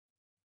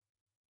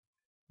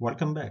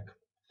Welcome back.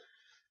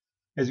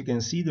 As you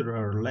can see, there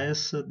are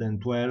less than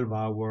 12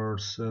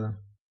 hours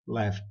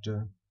left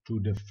to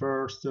the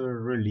first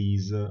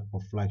release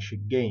of Flagship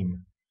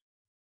Game.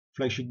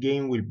 Flagship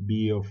Game will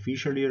be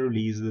officially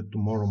released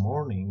tomorrow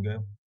morning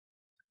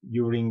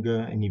during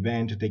an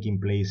event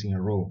taking place in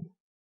Rome.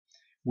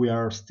 We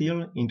are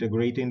still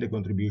integrating the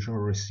contribution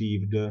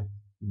received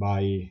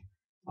by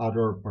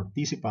other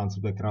participants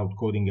of the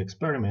crowdcoding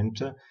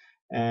experiment,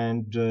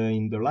 and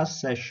in the last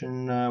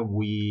session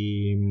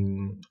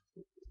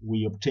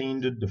we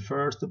obtained the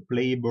first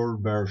playable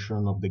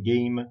version of the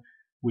game,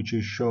 which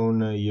is shown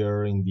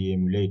here in the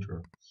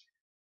emulator.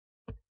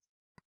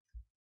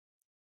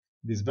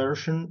 This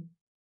version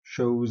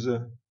shows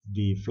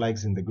the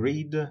flags in the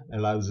grid,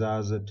 allows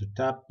us to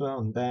tap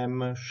on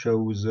them,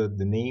 shows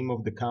the name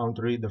of the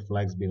country the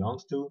flags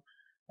belongs to,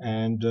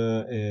 and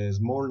a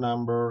small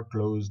number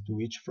close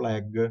to each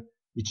flag,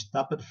 each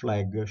tapped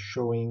flag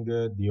showing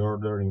the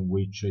order in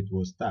which it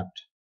was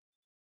tapped.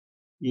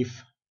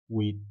 If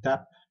we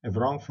tap a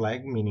wrong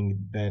flag,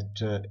 meaning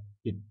that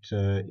it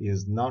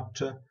is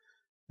not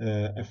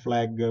a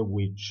flag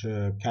which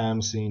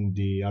comes in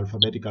the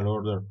alphabetical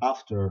order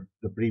after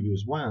the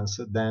previous ones,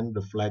 then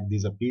the flag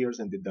disappears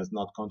and it does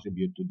not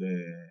contribute to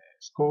the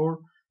score.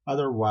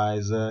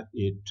 Otherwise,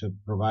 it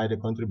provides a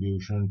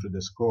contribution to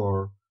the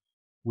score,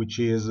 which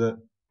is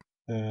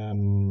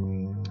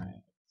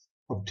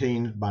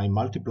obtained by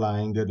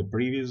multiplying the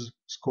previous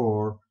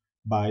score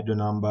by the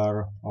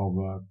number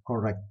of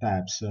correct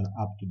taps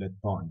up to that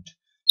point,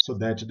 so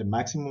that the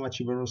maximum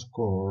achievable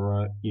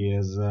score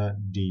is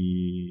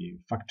the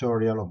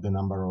factorial of the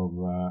number of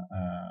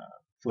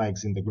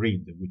flags in the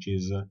grid, which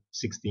is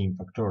 16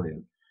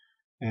 factorial.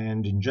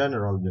 And in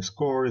general, the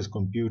score is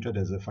computed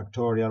as a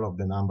factorial of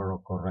the number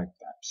of correct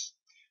taps.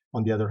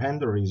 On the other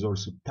hand, there is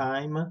also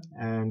time,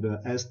 and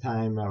as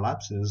time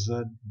elapses,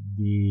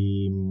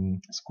 the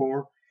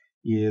score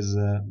is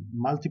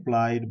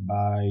multiplied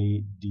by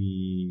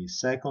the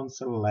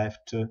seconds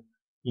left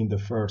in the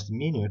first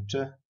minute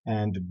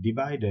and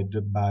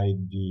divided by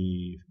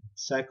the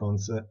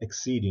seconds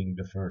exceeding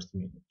the first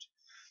minute.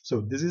 So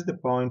this is the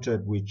point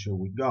at which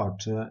we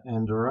got,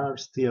 and there are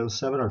still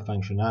several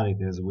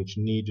functionalities which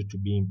need to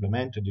be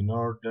implemented in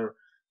order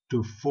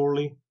to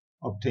fully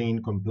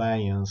obtain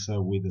compliance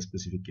with the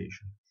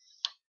specification.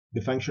 The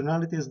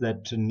functionalities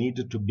that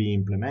need to be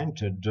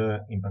implemented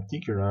in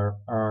particular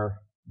are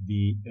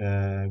the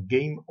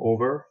game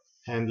over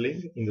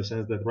handling, in the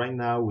sense that right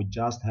now we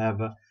just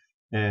have a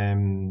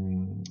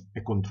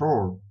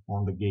control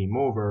on the game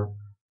over,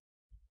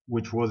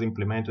 which was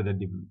implemented at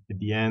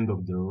the end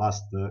of the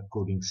last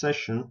coding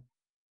session,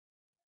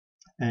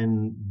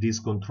 and this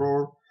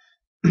control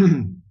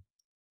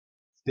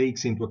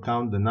takes into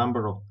account the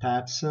number of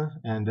taps,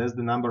 and as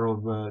the number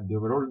of the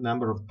overall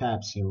number of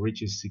taps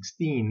reaches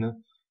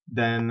 16,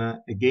 then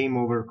a game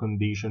over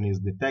condition is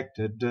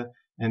detected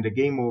and the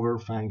game over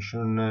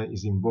function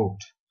is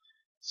invoked.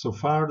 So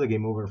far, the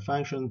game over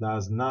function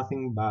does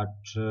nothing but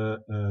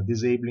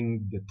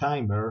disabling the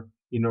timer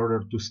in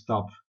order to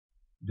stop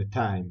the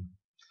time.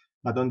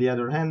 But on the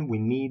other hand, we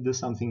need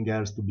something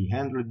else to be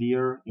handled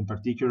here. In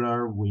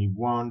particular, we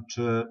want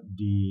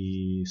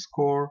the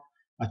score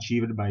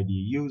achieved by the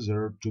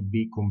user to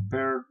be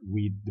compared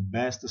with the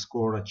best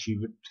score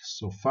achieved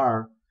so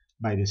far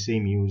by the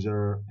same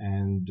user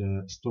and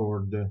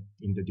stored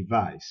in the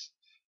device.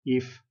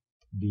 If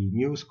the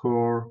new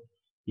score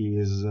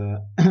is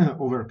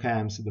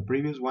overcomes the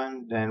previous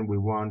one, then we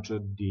want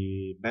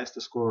the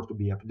best score to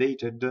be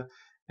updated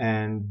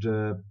and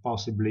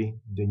possibly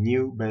the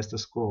new best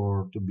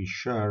score to be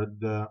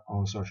shared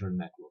on social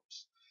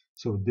networks.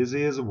 So this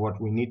is what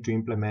we need to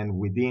implement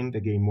within the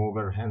game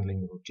over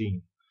handling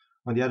routine.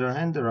 On the other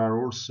hand, there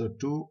are also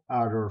two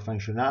other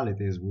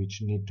functionalities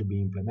which need to be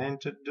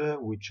implemented,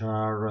 which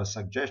are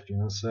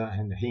suggestions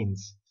and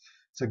hints.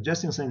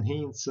 Suggestions and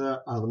hints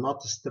are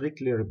not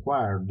strictly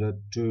required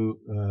to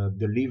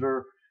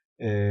deliver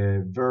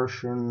a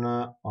version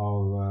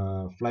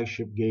of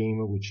Flagship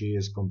Game which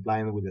is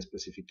compliant with the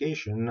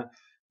specification,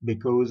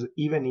 because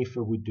even if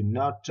we do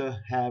not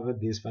have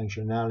these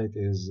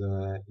functionalities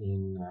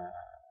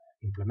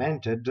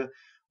implemented,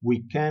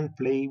 we can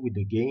play with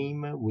the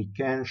game, we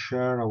can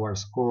share our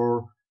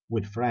score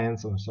with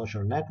friends on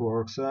social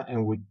networks,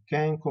 and we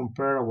can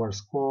compare our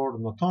score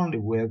not only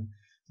with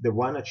the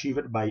one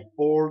achieved by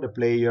all the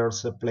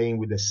players playing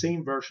with the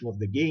same version of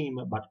the game,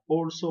 but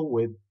also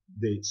with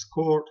the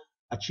score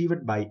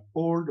achieved by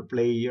all the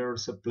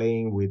players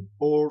playing with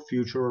all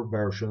future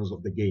versions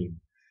of the game.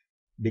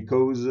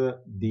 Because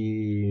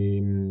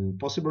the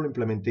possible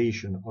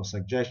implementation of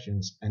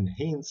suggestions and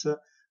hints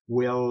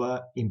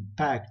will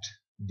impact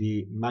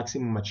the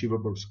maximum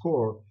achievable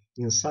score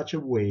in such a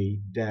way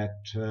that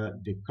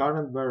the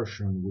current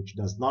version, which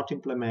does not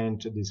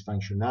implement these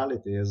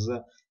functionalities,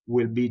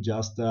 will be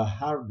just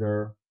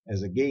harder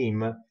as a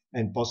game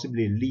and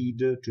possibly lead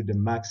to the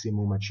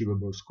maximum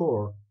achievable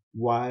score,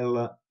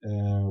 while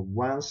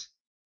once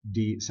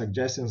the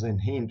suggestions and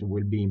hint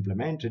will be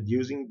implemented,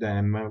 using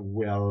them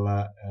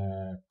will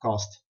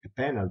cost a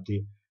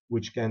penalty,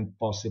 which can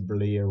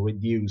possibly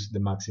reduce the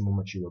maximum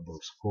achievable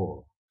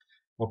score.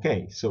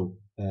 Okay, so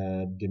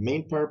the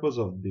main purpose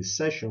of this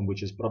session,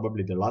 which is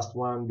probably the last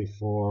one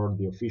before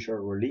the official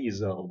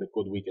release of the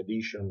Code Week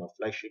edition of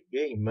Flagship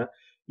Game,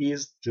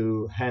 is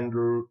to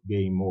handle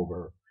game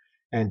over.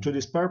 And to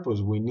this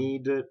purpose, we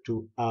need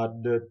to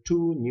add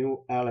two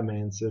new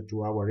elements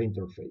to our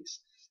interface.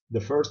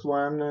 The first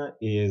one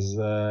is,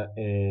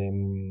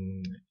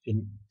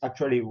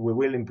 actually, we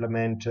will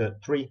implement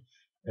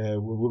we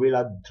will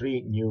add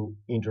three new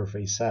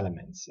interface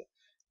elements.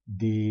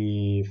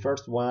 The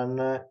first one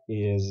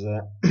is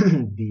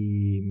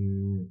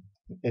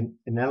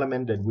an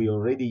element that we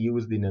already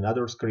used in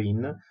another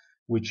screen,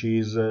 which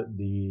is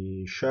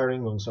the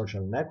sharing on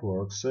social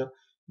networks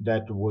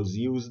that was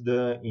used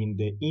in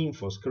the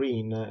info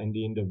screen and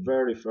in the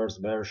very first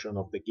version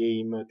of the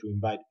game to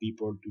invite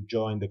people to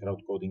join the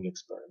crowdcoding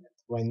experiment.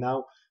 Right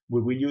now,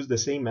 we will use the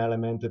same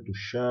element to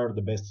share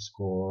the best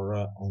score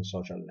on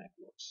social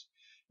networks.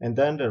 And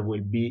then there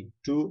will be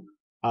two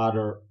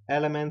other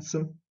elements.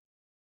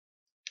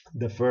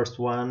 The first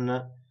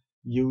one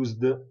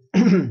used to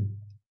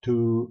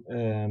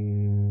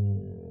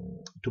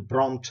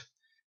prompt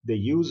the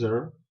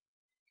user,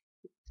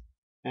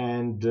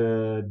 and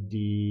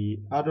the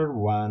other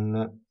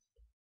one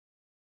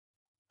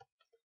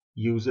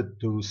used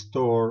to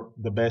store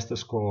the best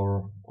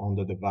score on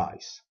the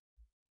device.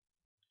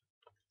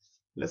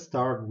 Let's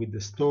start with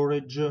the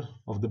storage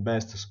of the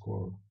best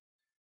score.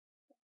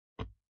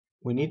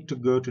 We need to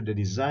go to the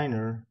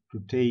designer to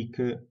take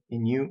a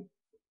new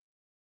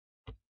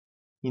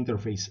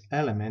interface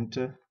element,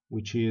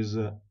 which is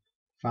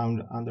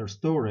found under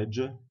storage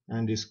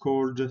and is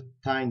called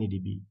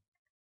TinyDB.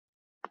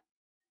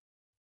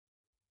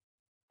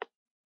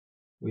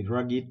 We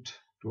drag it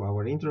to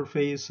our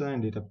interface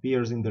and it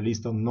appears in the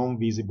list of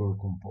non-visible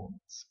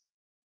components.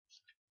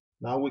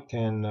 Now we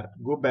can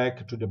go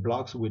back to the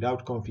blocks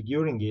without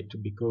configuring it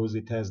because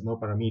it has no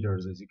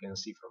parameters, as you can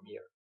see from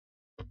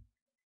here.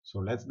 So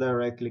let's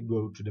directly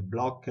go to the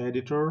block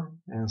editor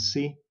and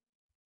see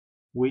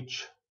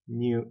which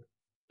new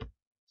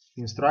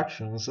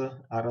instructions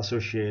are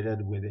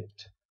associated with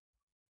it.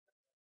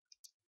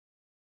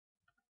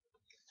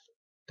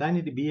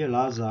 TinyDB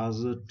allows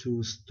us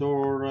to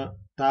store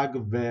tag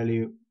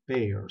value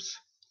pairs.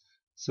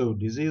 So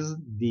this is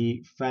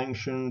the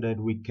function that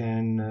we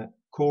can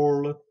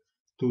call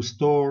to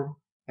store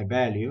a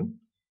value,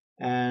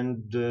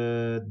 and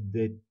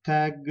the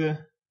tag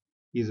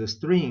is a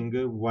string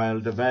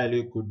while the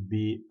value could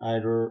be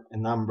either a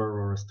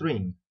number or a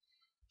string.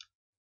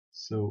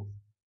 So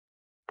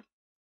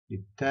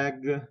the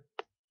tag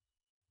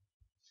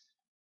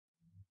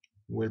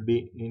will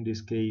be, in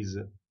this case,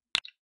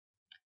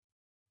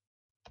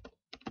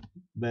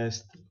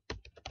 best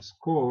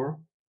score,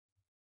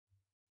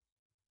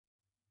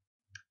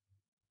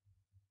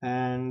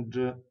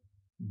 and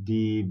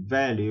the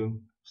value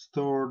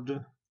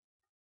stored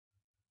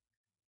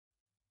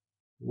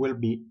will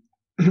be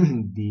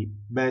the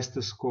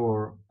best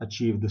score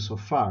achieved so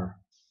far.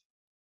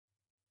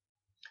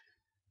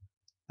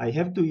 I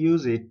have to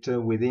use it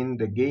within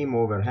the game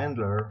over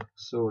handler,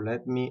 so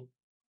let me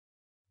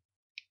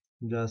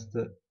just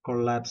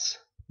collapse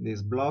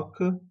this block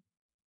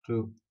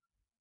to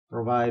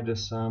provide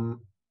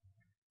some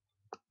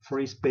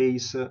free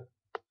space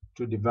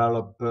to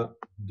develop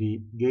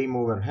the game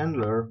over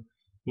handler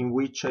in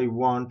which I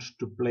want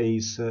to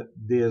place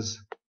this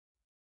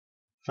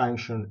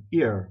function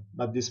here.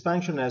 But this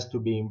function has to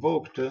be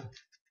invoked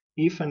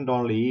if and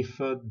only if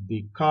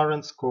the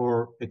current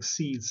score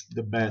exceeds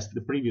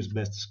the previous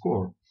best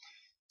score.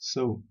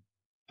 So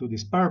to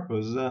this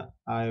purpose,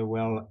 I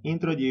will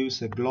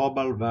introduce a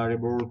global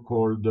variable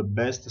called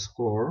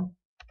BestScore.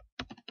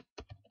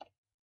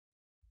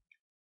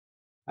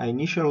 I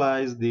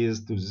initialize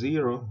this to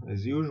 0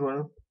 as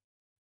usual.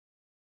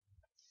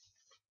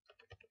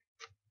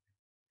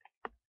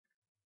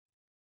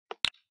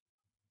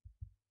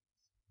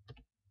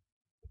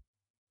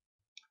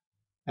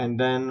 And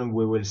then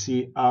we will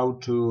see how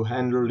to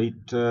handle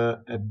it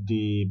at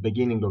the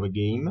beginning of a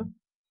game.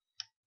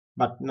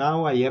 But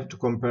now I have to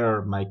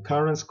compare my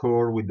current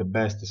score with the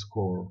best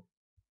score.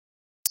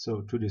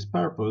 So to this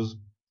purpose,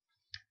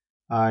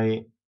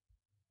 I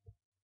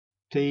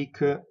take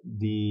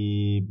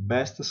the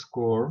best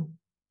score,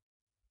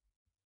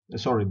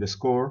 the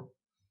score,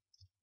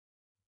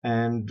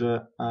 and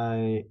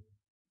I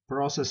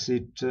process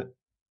it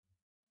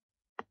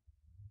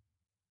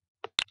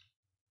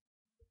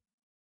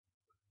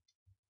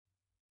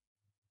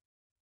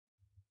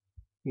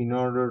in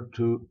order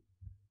to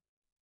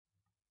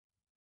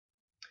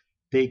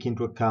take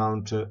into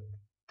account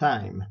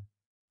time.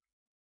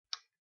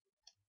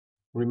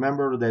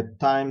 Remember that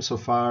time so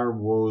far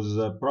was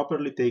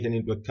properly taken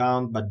into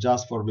account, but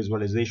just for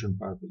visualization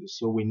purposes.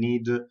 So we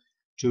need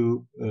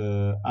to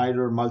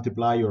either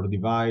multiply or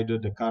divide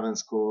the current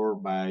score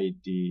by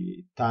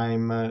the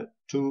time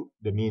to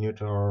the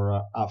minute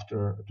or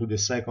after, to the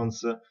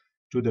seconds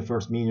to the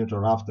first minute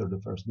or after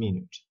the first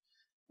minute.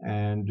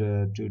 And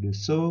to do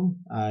so,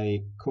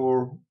 I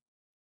call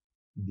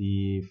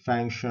the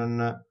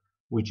function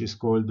which is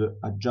called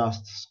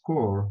adjust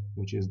score,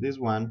 which is this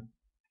one,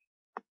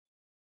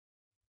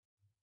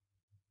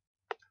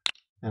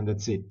 and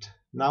that's it.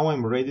 Now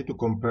I'm ready to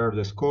compare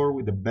the score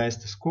with the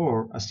best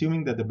score,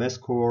 assuming that the best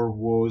score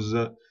was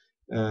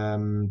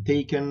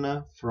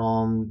taken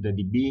from the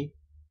DB.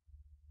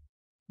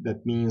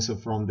 That means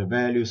from the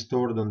value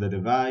stored on the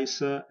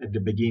device at the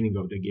beginning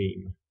of the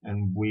game,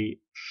 and we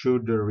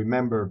should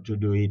remember to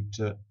do it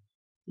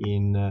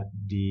in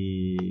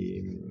the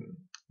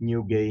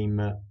new game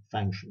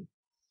function.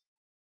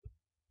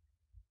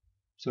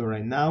 So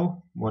right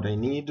now what I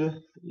need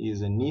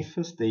is an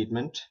if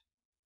statement,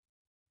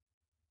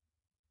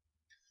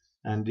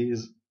 and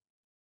this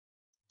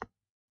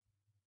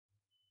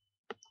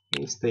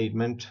if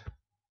statement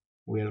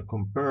will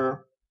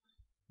compare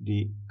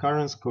the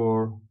current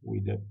score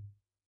with the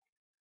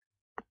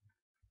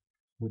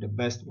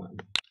best one.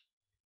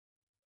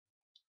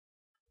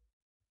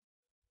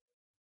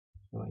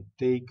 So I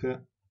take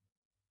the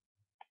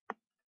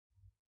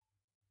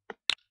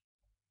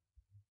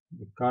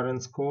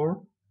current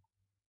score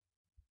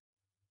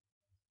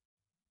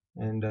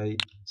and I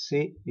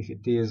see if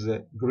it is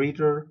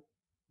greater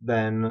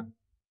than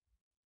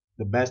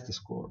the best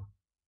score.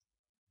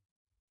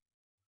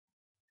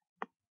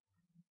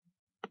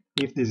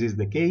 If this is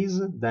the case,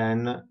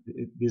 then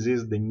this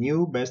is the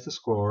new best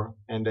score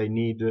and I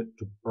need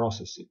to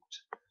process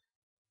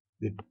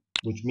it,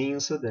 which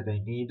means that I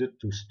need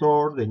to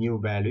store the new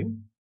value,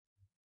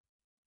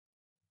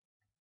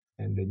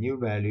 and the new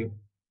value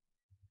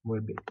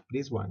will be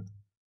this one.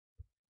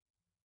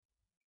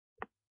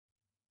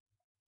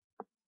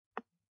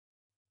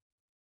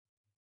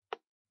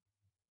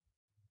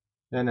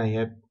 Then I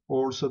have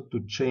also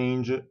to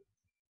change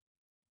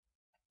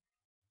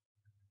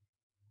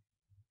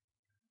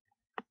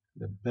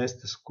the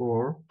best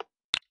score,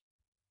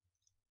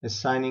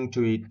 assigning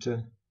to it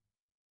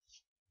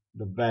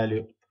the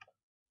value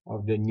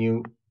of the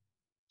new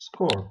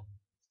score.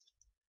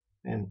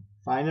 And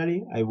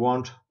finally, I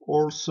want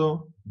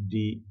also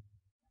the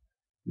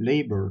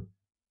label,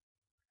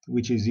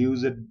 which is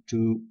used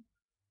to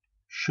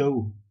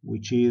show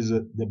which is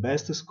the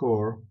best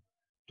score,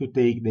 to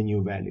take the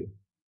new value.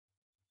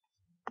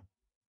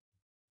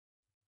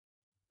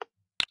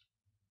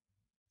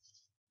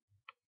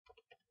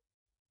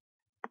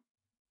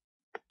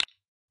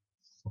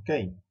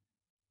 Okay,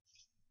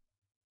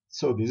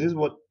 so this is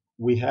what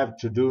we have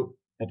to do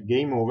at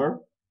game over,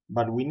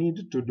 but we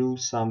need to do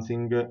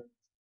something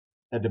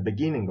at the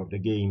beginning of the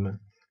game.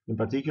 In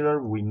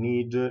particular, we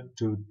need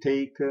to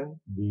take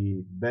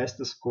the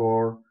best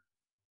score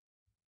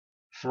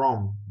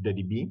from the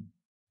DB,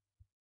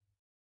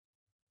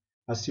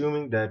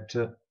 assuming that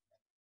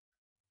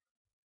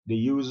the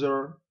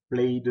user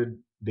played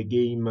the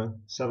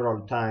game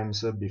several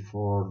times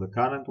before the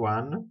current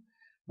one.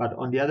 But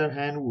on the other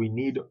hand, we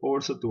need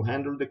also to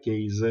handle the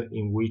case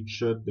in which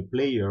the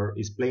player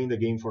is playing the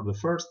game for the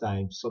first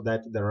time, so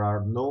that there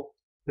are no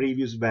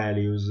previous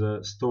values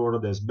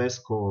stored as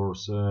best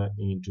scores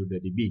into the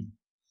DB.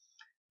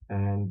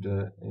 And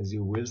as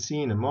you will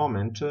see in a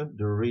moment,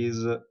 there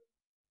is a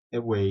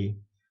way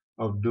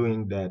of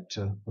doing that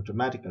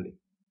automatically.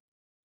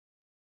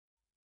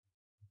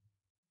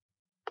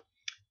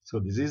 So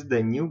this is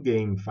the new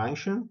game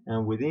function,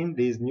 and within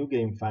this new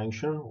game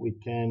function we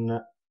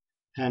can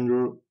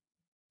handle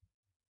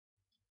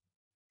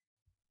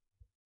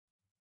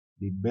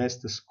the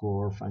best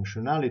score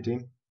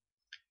functionality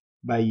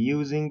by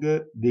using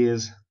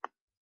this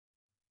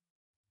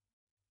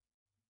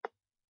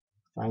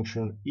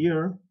function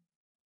here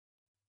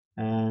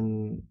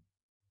and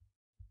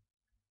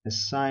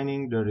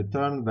assigning the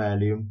return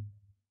value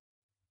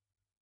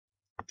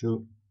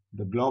to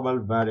the global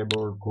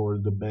variable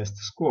called the best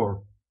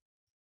score.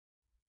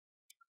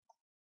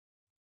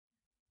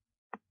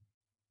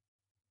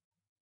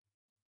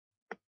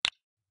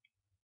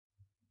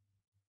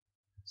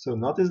 So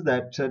notice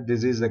that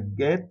this is a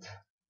get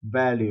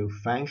value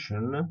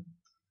function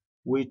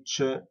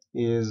which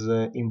is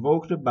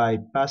invoked by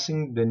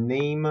passing the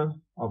name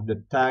of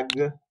the tag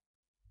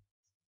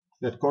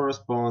that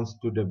corresponds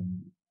to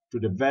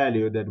the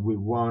value that we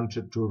want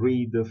to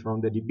read from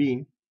the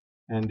DB,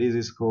 and this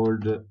is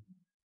called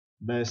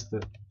best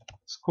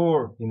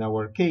score in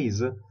our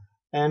case,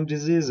 and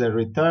this is a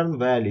return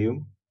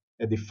value,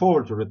 a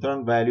default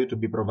return value to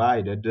be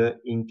provided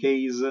in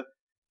case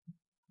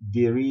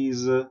there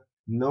is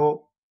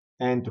no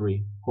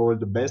entry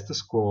called best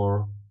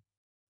score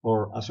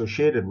or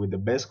associated with the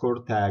best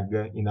score tag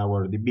in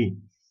our DB.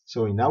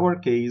 So in our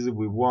case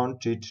we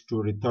want it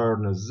to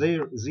return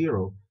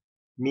 0,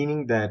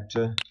 meaning that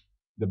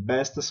the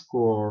best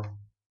score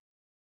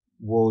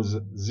was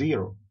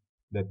 0.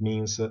 That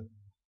means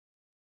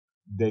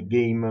the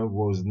game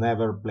was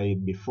never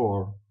played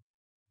before.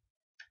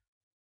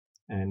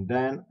 And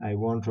then I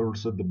want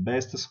also the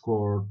best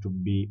score to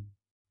be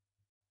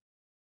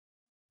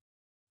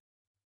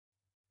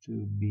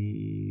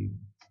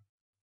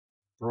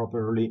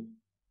properly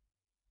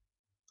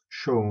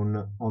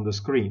shown on the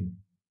screen.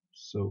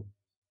 So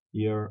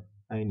here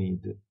I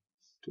need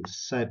to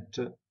set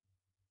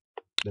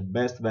the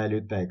best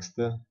value text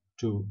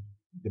to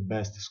the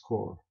best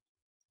score.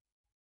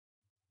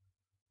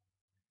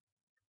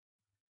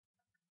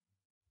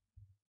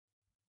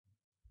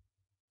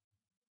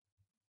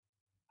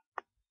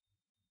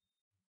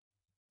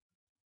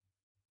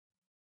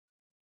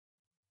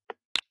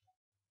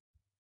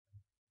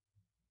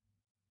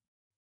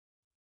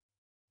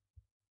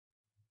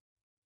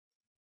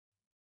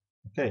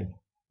 Okay,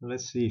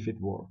 let's see if it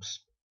works.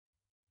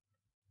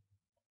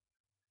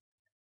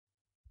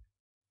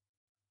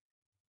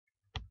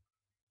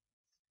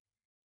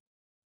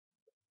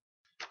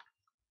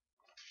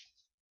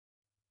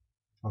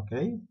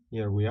 Okay,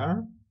 here we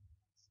are.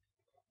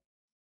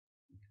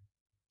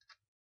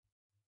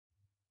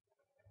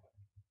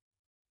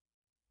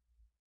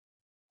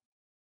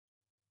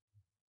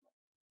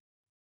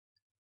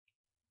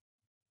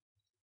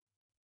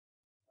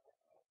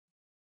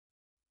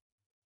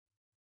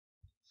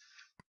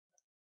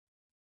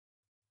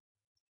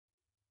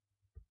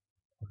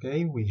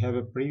 Okay, we have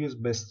a previous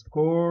best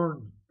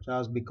score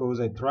just because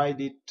I tried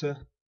it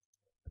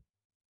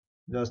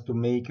just to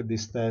make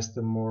this test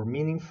more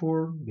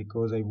meaningful,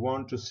 because I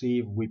want to see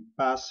if we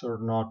pass or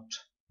not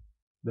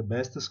the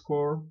best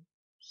score.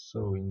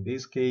 So in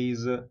this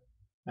case,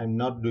 I'm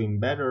not doing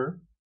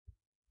better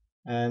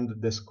and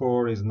the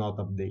score is not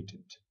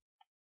updated.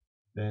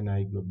 Then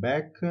I go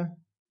back, I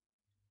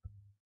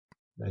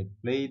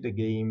play the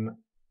game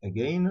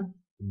again,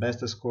 the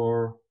best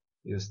score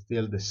is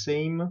still the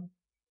same,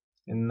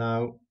 and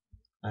now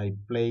I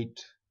play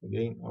it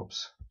again.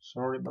 Oops,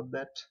 sorry about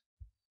that.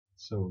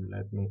 So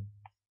let me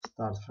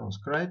start from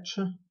scratch.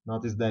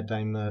 Notice that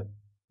I'm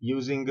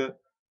using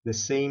the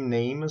same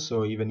name,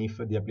 so even if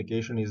the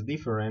application is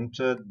different,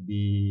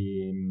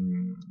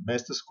 the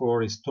best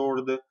score is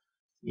stored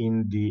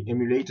in the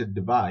emulated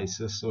device,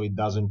 so it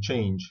doesn't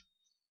change.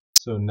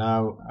 So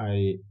now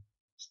I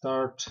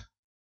start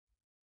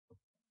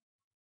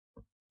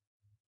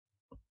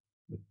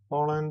with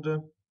Poland.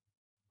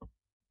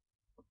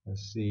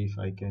 Let's see if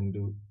I can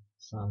do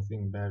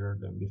something better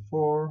than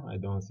before. I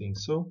don't think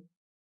so.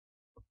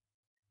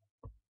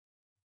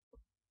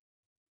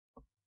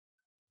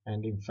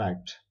 And in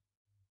fact,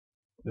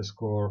 the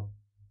score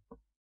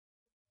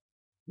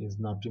is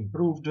not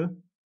improved.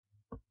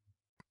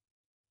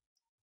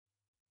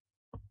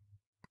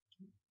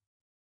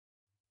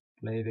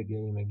 Play the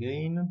game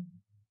again.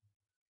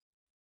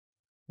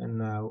 And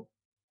now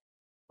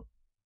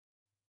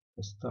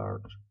I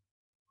start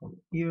from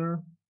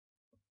here.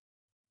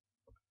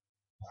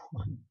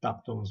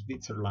 Tapped on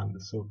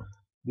Switzerland, so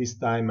this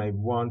time I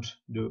won't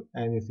do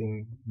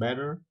anything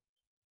better.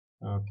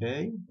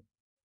 Okay,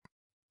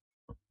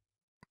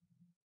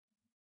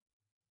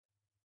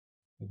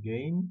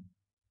 again.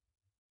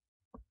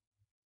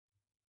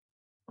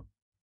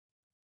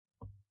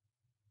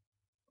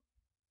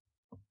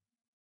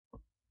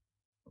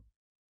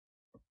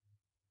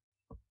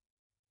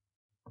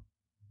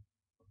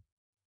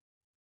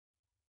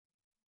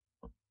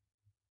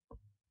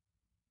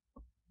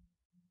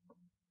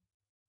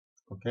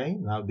 Okay,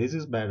 now this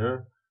is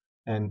better,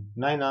 and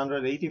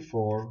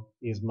 984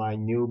 is my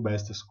new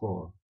best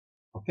score.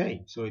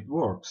 Okay, so it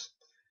works.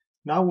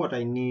 Now what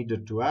I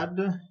need to add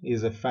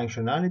is a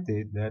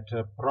functionality that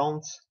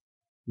prompts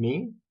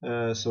me,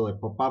 so a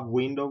pop-up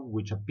window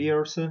which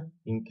appears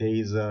in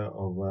case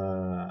of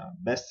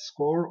best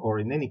score, or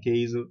in any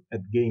case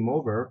at game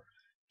over,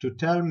 to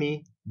tell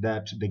me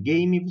that the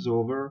game is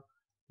over,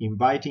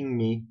 inviting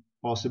me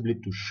possibly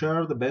to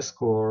share the best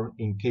score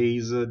in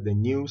case the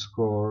new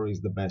score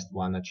is the best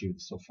one achieved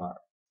so far.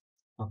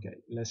 Okay,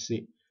 let's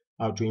see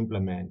how to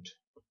implement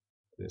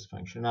this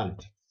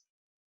functionality.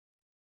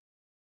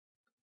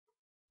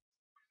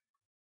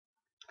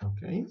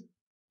 Okay,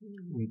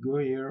 we go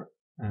here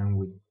and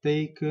we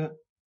take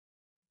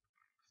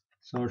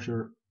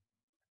social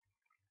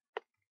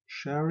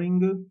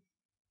sharing,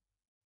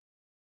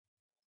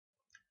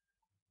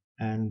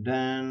 and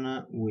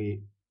then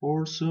we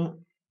also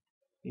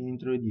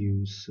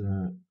introduce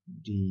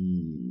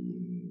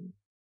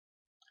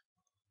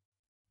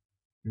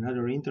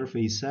another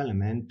interface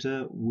element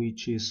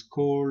which is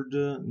called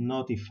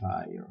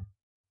notifier.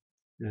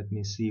 Let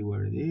me see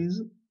where it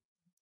is.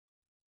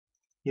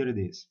 Here it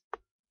is,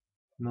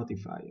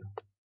 notifier.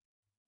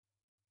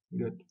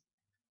 Good.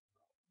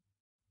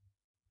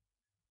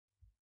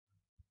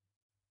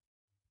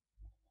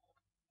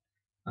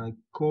 I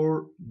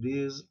call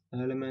this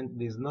element,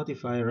 this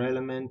notifier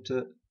element,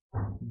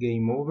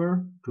 game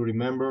over, to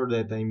remember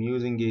that I'm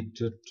using it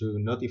to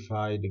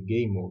notify the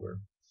game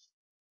over.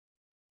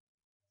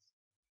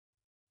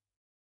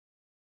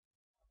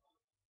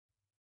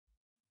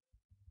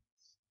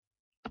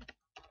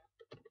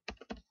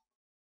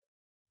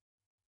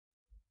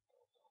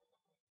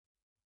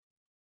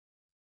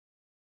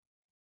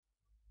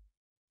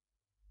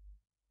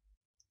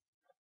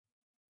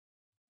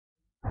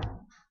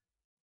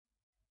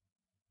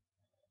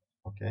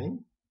 Okay.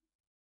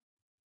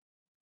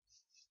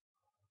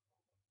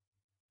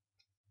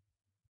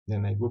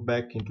 Then I go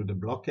back into the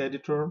block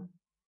editor.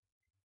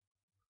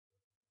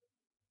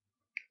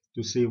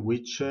 to see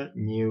which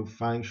new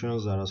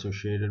functions are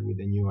associated with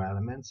the new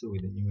elements,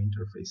 with the new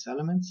interface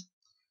elements.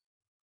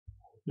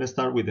 Let's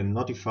start with a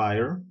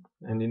notifier,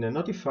 and in a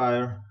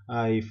notifier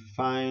I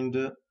find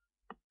a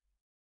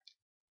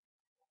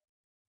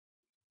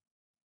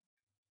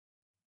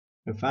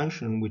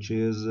function which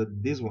is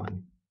this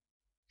one.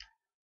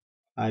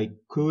 I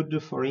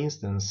could, for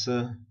instance,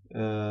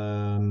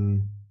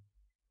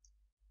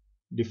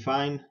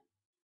 define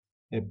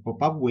a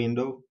pop-up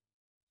window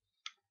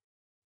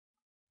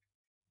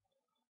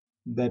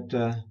that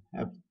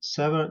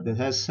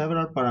has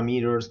several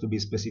parameters to be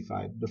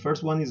specified. The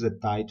first one is a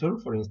title,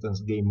 for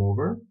instance, game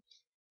over.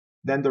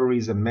 Then there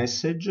is a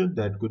message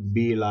that could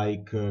be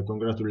like,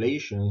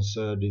 congratulations,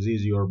 this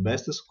is your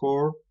best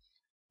score,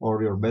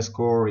 or your best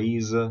score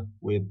is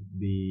with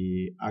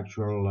the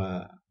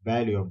actual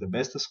value of the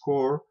best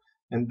score,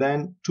 and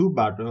then two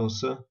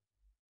buttons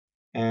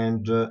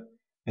and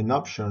an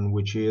option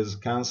which is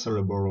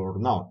cancelable or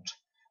not.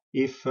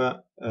 If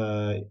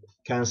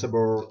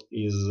cancelable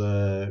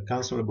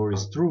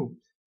is true,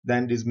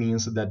 then this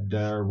means that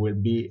there will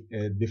be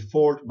a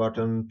default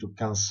button to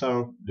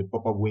cancel the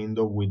pop-up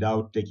window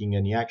without taking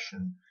any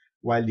action,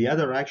 while the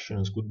other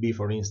actions could be,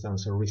 for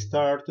instance, a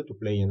restart to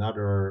play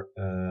another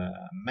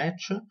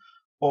match,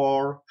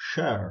 or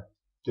share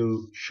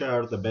to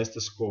share the best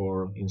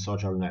score in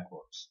social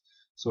networks.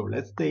 So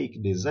let's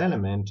take this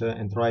element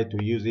and try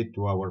to use it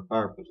to our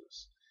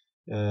purposes.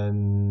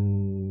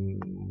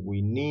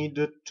 We need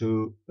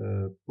to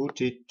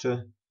put it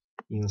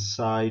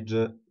inside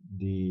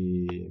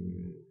the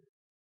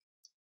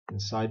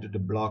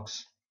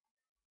blocks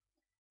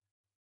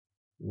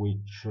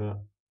which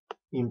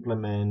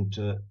implement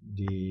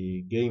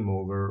the game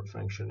over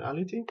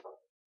functionality,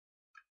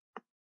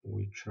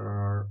 which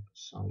are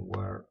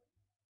somewhere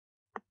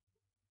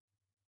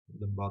at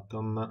the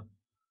bottom.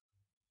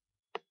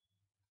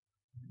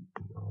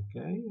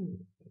 Okay,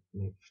 let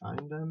me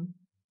find them.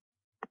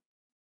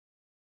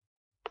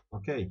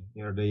 Okay,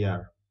 here they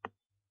are.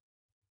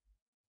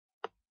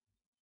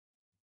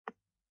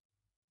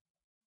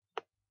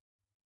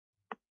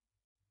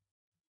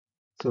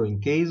 So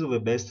in case of a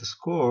best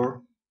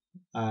score,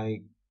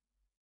 I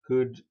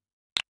could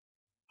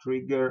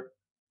trigger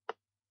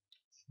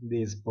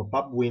this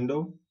pop-up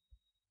window,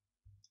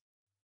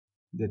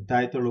 the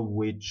title of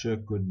which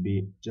could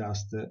be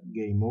just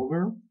game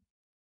over.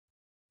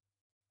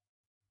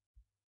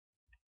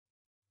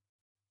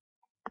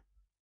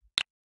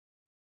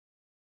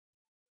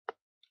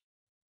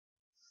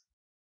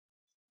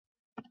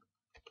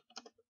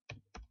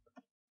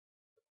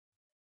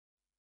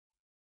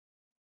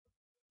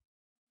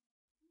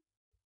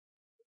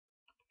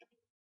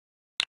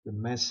 The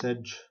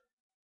message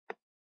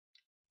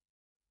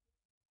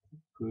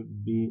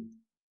could be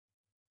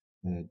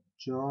a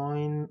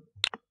join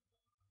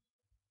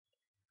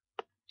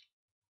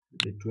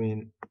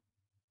between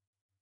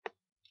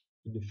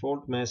the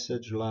default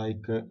message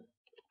like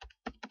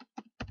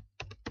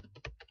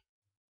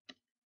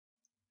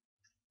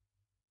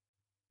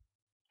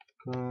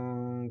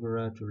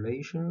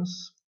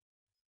congratulations,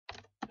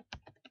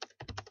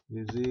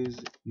 this is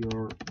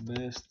your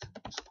best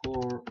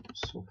score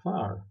so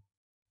far.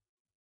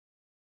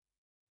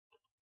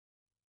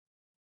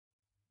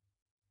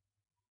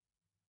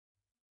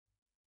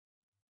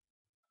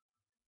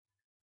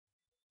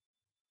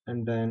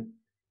 And then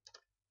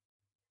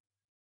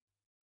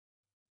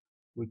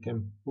we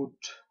can put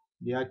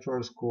the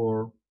actual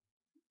score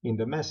in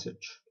the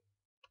message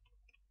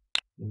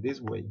in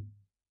this way.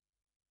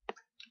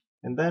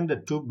 And then the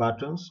two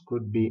buttons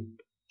could be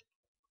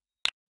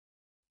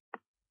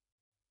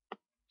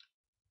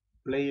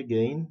play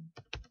again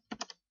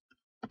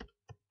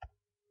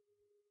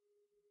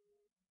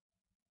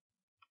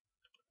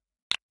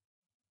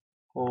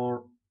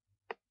or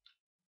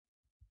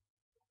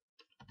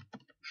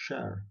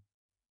share,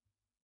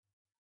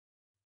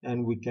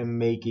 and we can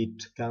make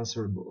it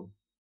cancelable.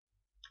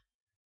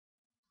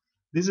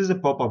 This is a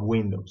pop-up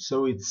window,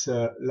 so it's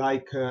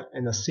like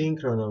an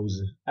asynchronous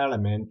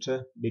element,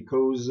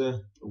 because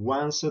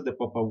once the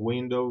pop-up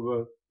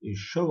window is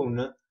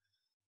shown,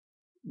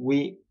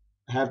 we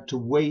have to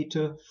wait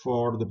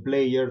for the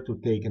player to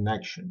take an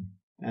action.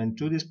 And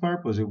to this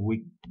purpose, if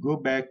we go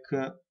back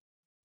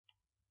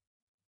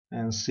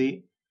and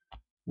see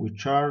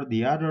which are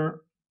the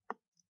other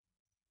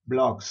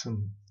blocks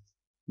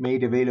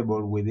made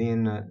available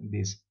within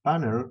this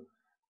panel,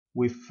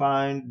 we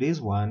find this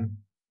one,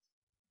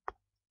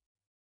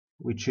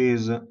 which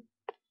is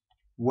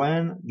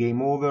when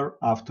game over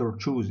after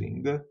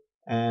choosing,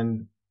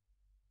 and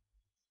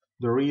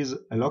there is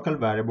a local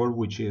variable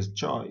which is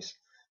choice.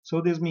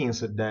 So this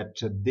means that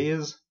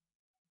this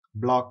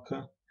block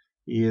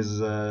is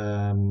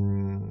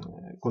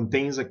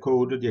contains a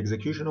code, the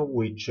execution of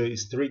which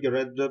is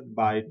triggered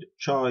by the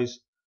choice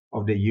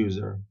of the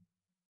user,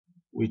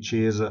 which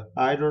is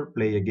either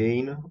play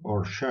again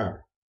or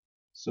share.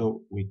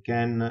 So we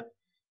can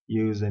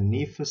use an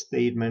if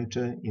statement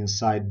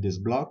inside this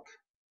block,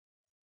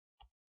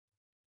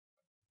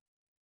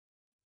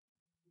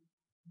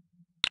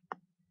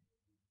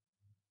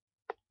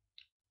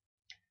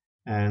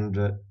 and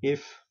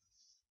if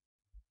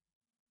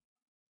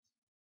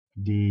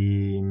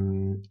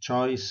the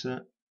choice,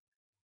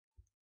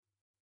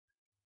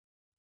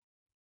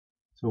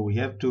 so we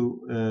have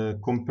to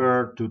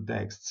compare two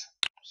texts,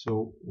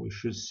 so we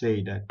should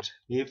say that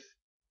if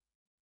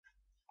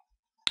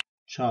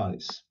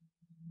choice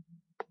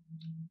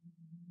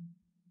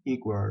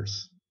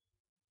equals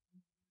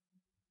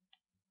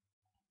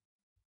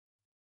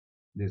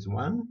this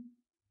one,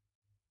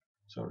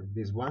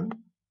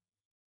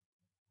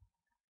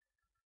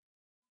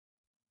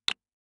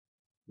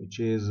 which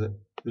is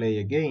play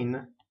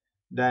again,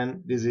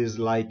 then this is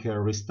like a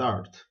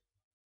restart.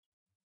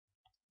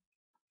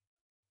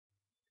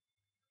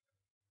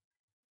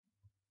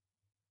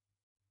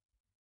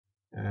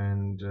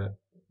 And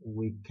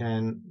we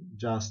can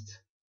just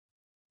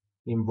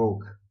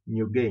invoke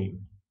new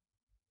game,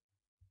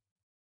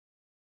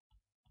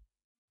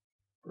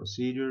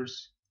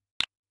 procedures,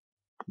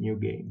 new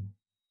game.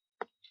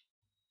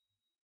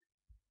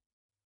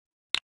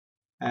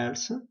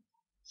 Else,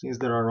 since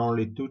there are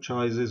only two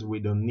choices, we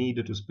don't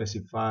need to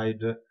specify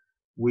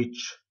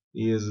which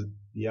is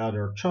the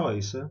other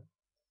choice,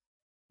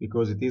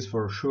 because it is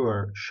for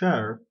sure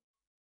share.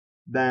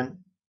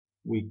 Then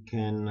we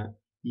can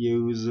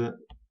use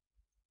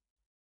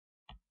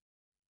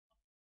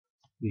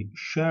the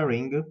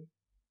sharing,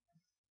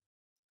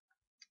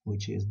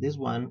 which is this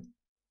one,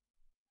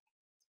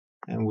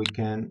 and we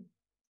can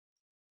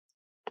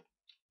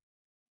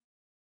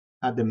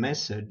add a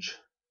message,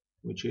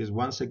 which is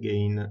once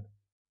again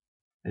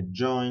a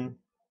join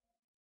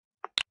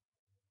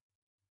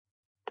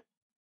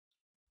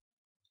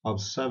of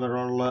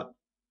several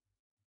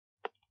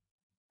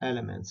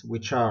elements,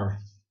 which are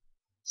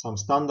some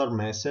standard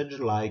message,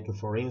 like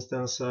for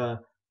instance,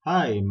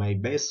 hi, my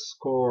best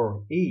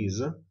score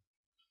is,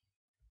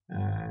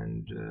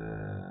 and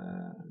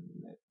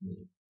let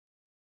me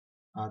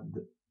add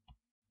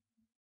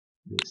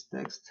this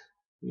text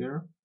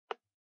here.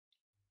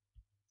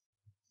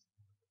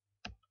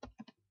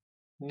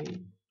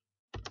 Hey,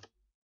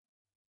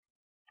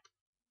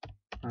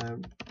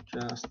 I've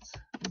just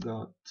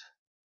got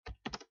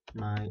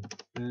my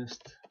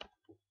best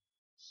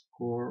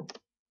score.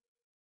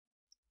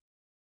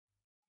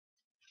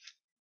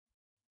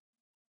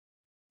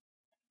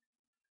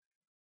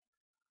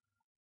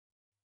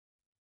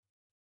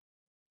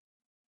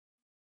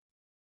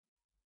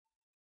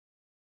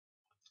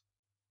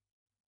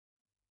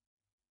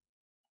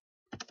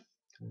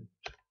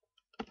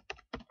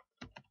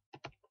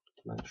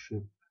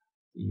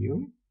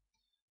 FlagShipEU.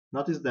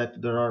 Notice that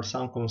there are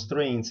some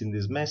constraints in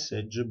this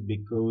message,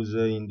 because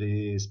in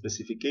the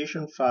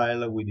specification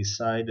file we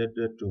decided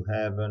to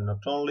have not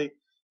only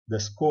the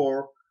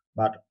score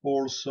but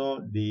also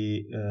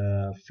the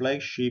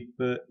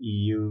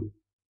FlagShipEU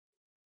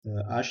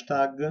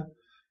hashtag,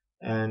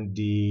 and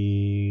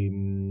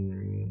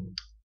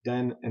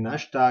then an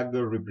hashtag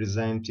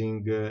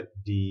representing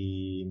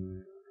the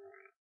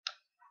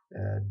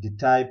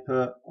type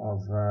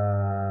of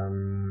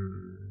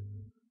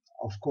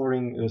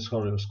scoring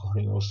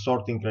or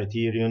sorting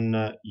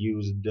criterion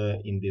used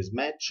in this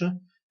match,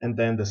 and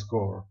then the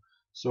score.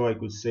 So I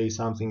could say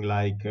something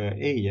like,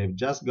 hey, I've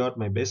just got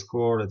my best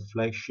score at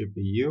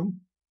FlagShipEU.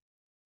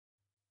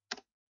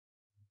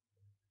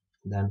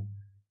 Then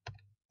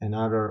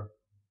another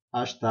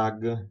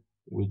hashtag,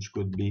 which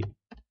could be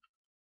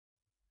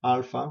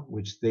alpha,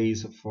 which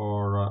stays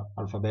for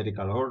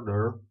alphabetical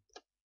order,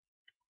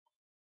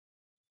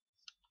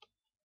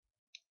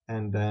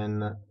 and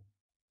then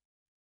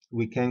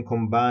we can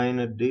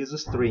combine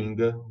this string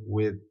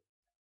with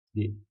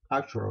the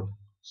actual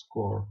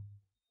score,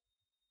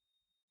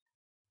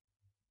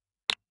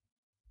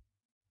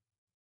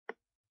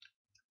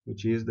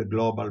 which is the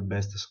global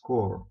best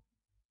score.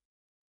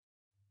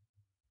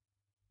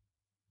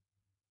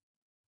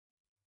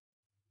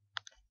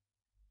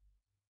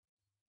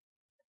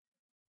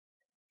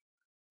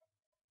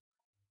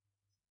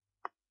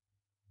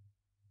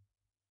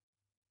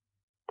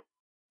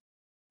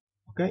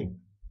 Okay,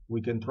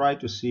 we can try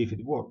to see if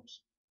it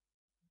works.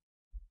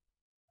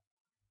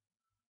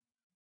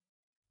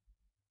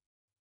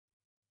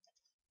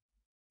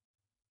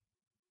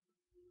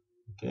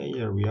 Okay,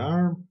 here we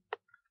are.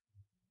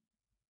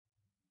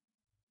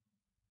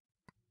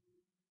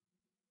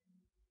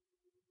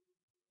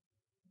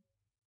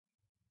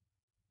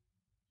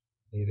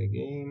 Play the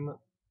game,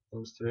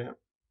 Austria,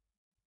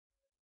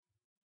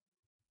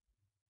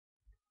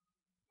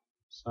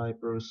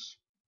 Cyprus.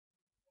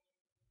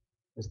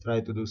 Let's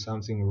try to do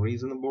something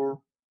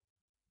reasonable.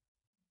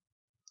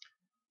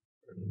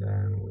 And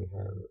then we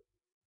have,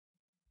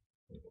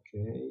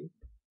 okay.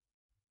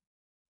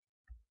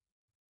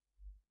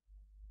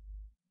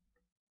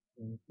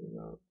 Anything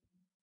else?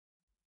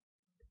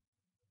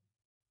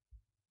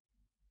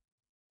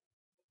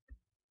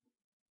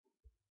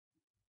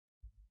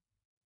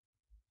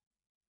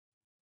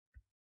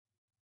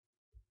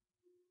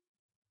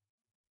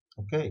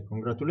 Okay,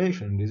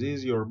 congratulations, this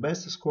is your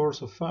best score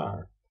so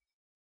far.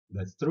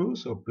 That's true,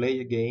 so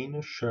play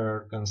again,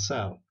 share,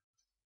 cancel.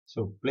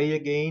 So play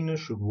again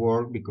should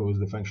work because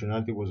the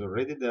functionality was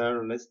already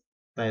there. Let's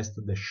test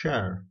the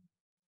share.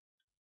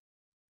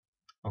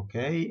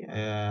 Okay,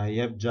 I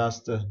have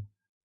just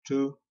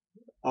two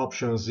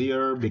options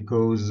here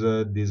because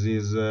this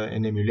is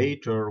an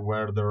emulator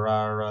where there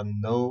are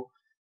um, no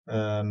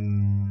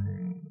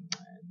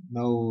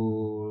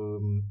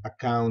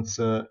accounts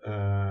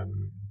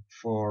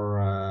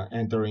for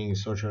entering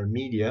social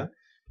media.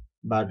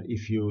 But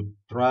if you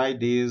try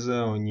this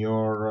on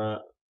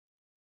your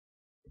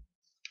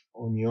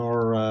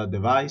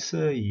device,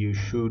 you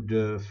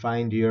should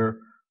find here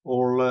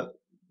all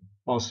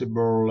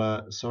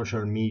possible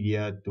social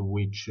media to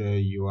which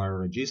you are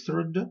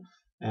registered.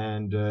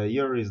 And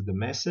here is the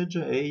message: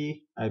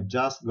 hey, I've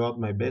just got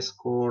my best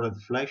score at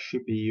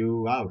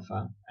FlagShipEU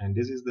Alpha, and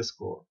this is the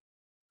score.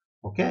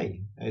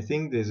 Okay, I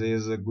think this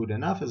is good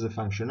enough as a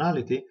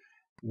functionality.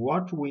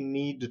 What we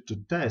need to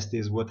test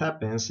is what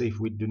happens if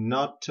we do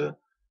not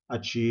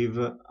achieve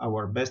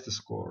our best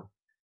score.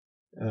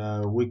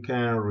 We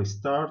can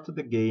restart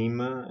the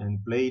game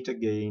and play it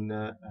again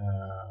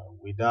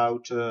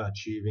without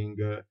achieving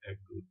a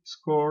good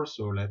score.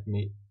 So let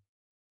me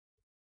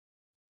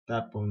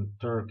tap on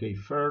Turkey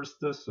first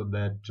so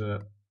that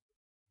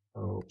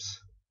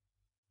oops,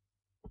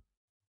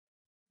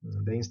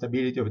 the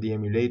instability of the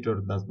emulator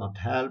does not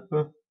help.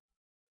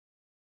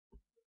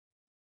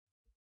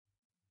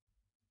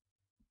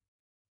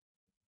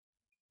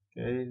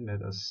 Okay,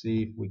 let us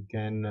see if we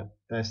can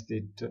test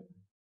it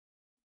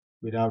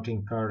without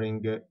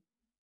incurring.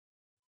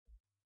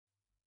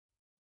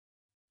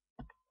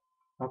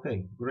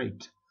 Okay,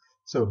 great.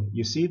 So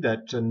you see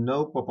that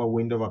no pop-up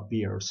window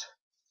appears.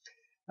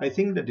 I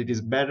think that it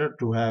is better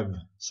to have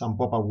some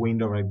pop-up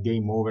window at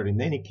game over in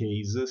any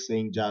case,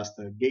 saying just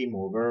game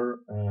over,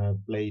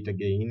 play it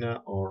again,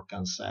 or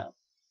cancel.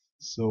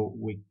 So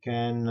we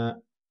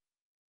can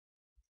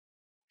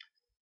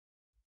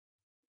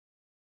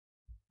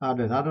add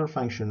another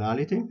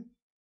functionality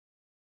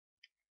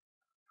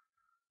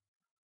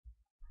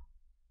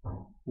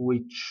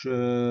which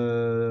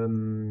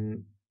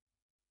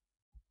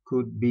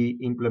could be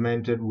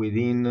implemented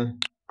within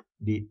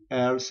the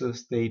else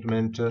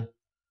statement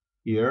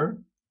here.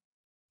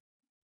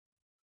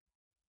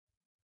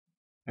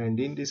 And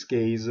in this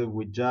case,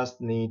 we just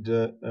need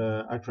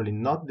actually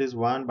not this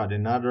one, but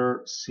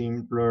another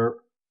simpler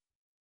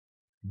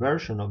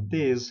version of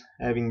this,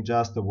 having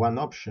just one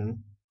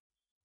option,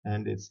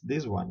 and it's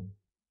this one.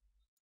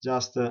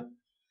 Just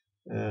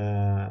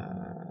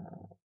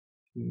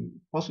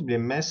possibly a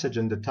message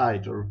and the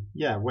title.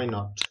 Yeah, why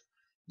not?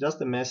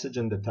 Just a message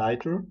and the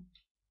title,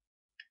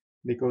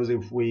 because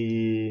if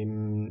we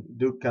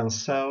do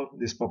cancel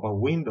this pop-up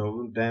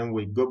window, then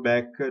we go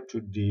back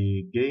to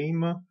the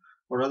game,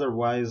 or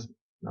otherwise,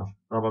 no,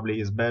 probably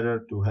it's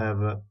better to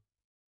have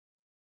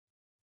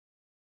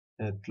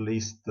at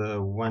least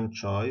one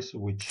choice,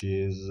 which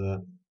is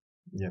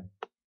yeah,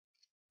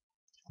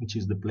 which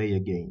is the play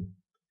again.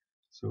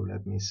 So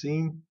let me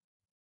see.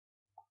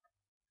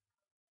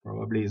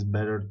 Probably it's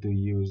better to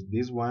use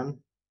this one.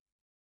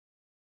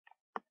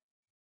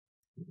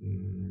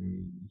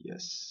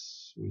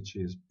 Yes, which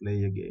is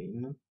play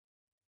again.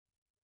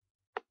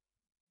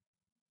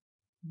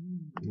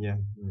 Yeah,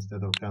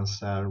 instead of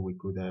cancel, we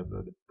could have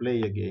the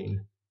play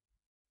again.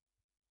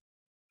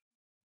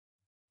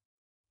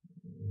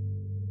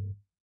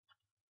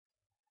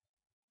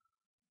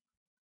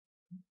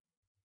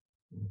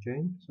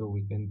 Okay, so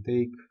we can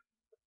take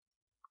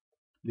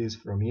this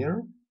from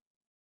here,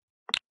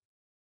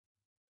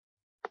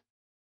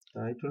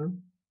 title,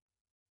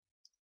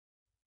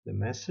 the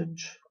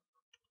message,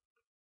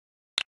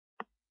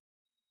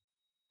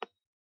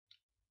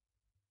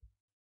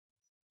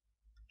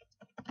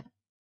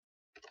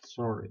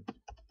 sorry,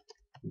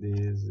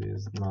 this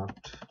is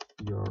not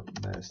your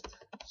best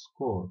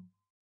score.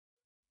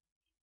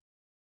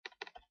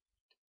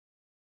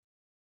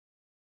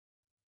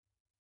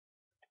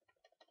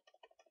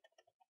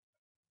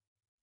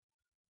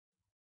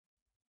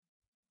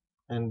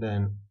 And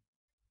then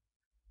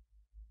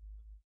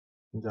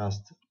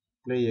just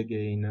play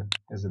again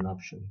as an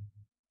option.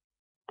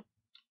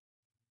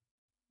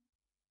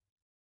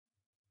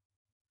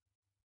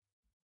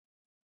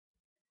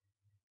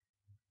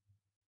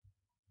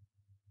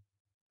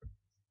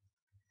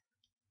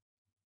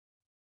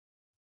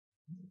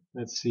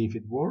 Let's see if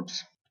it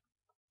works.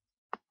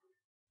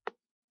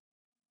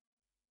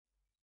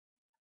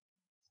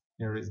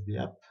 Here is the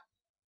app.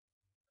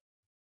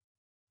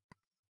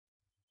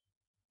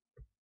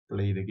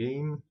 Play the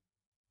game.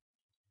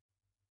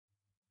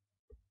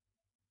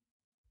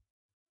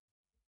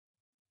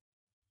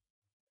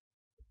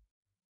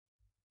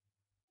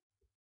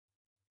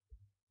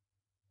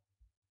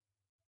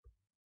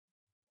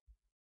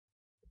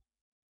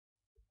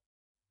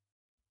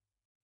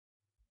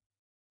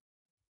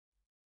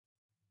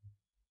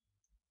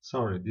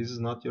 Sorry, this is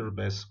not your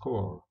best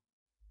score.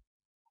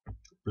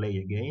 Play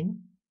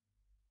again.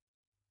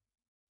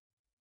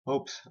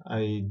 Oops,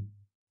 I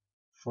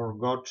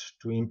forgot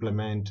to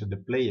implement the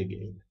play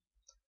again.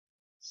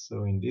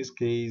 So in this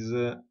case,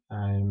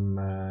 I'm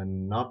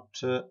not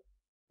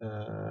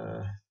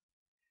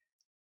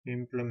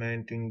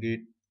implementing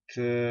it.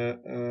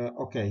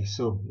 Okay,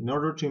 so in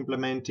order to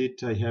implement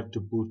it, I have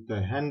to put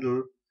a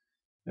handle,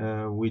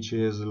 which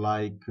is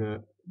like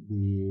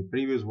the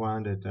previous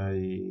one that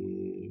I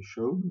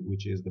showed,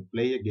 which is the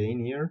play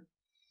again here.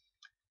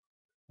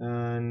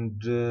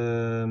 And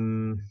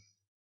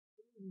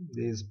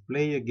this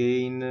play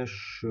again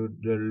should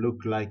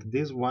look like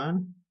this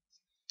one.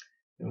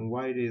 And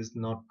why it is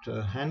not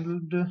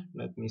handled,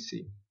 let me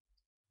see.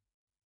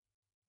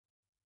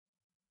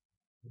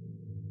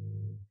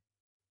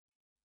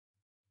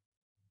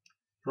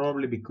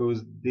 Probably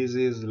because this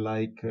is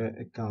like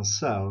a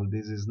cancel.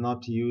 This is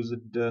not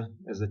used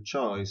as a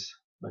choice,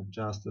 but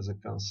just as a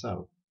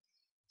cancel.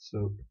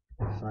 So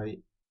if I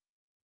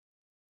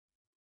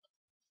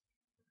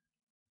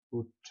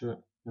put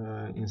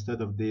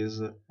instead of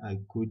this, I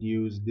could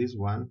use this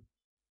one.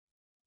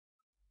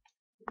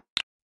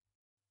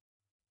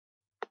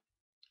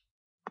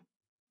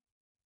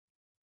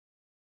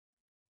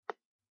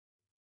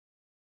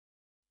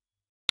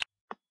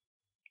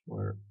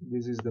 Where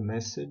this is the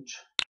message.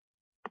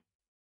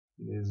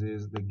 This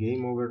is the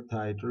game over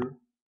title.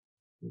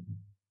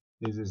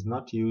 This is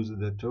not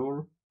used at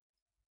all.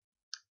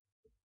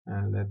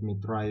 And let me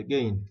try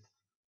again.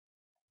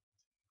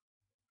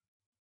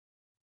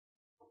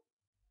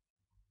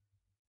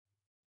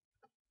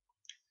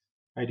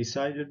 I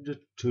decided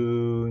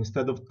to,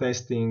 instead of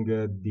testing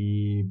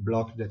the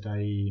block that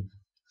I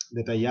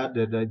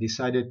added, I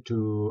decided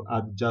to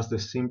add just the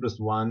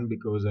simplest one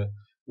because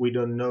we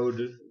don't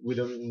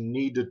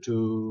need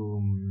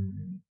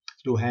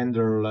to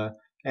handle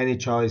any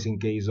choice in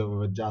case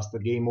of just a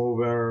game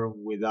over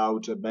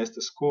without a best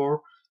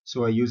score.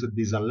 So I used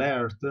this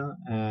alert,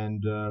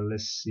 and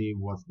let's see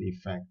what's the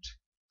effect.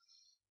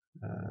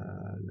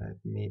 Let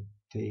me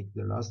take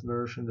the last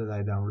version that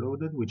I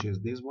downloaded, which is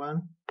this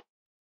one,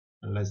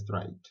 and let's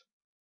try it.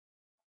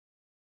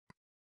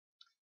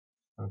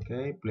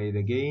 Okay, play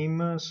the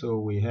game. So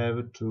we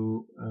have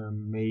to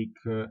make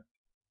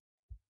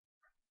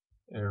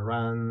a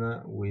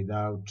run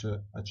without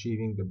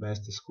achieving the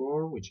best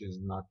score, which is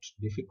not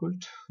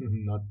difficult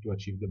not to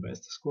achieve the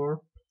best score.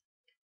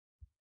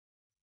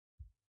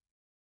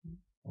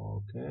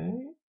 Okay,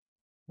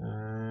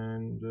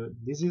 and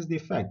this is the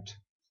effect.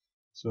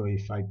 So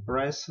if I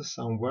press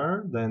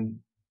somewhere, then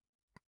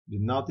the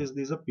notice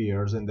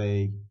disappears and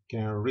I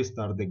can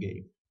restart the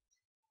game.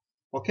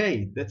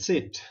 Okay, that's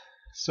it.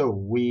 So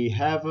we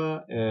have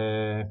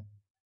a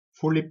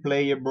fully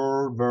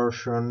playable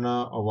version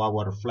of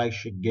our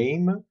flagship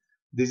game.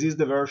 This is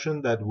the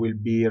version that will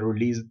be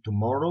released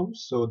tomorrow,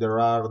 so there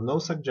are no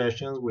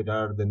suggestions with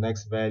the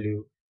next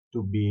value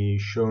to be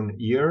shown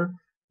here,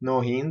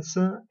 no hints,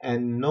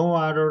 and no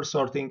other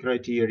sorting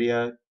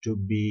criteria to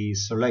be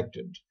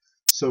selected.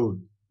 So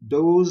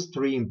those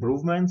three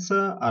improvements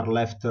are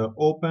left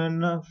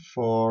open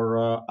for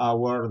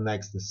our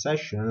next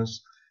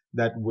sessions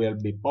that will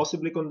be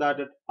possibly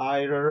conducted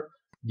either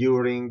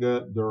during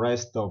the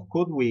rest of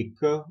Code Week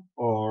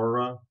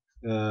or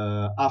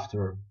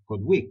after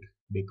Code Week,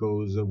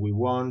 because we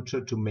want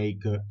to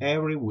make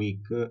every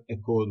week a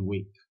Code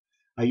Week.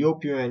 I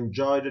hope you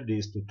enjoyed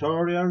these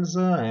tutorials,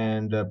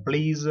 and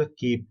please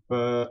keep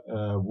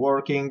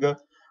working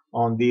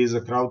on this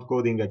crowd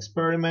coding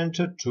experiment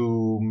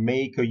to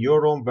make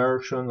your own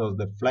version of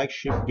the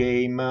flagship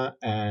game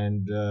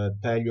and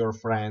tell your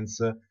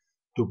friends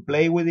to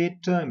play with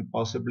it and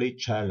possibly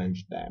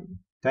challenge them.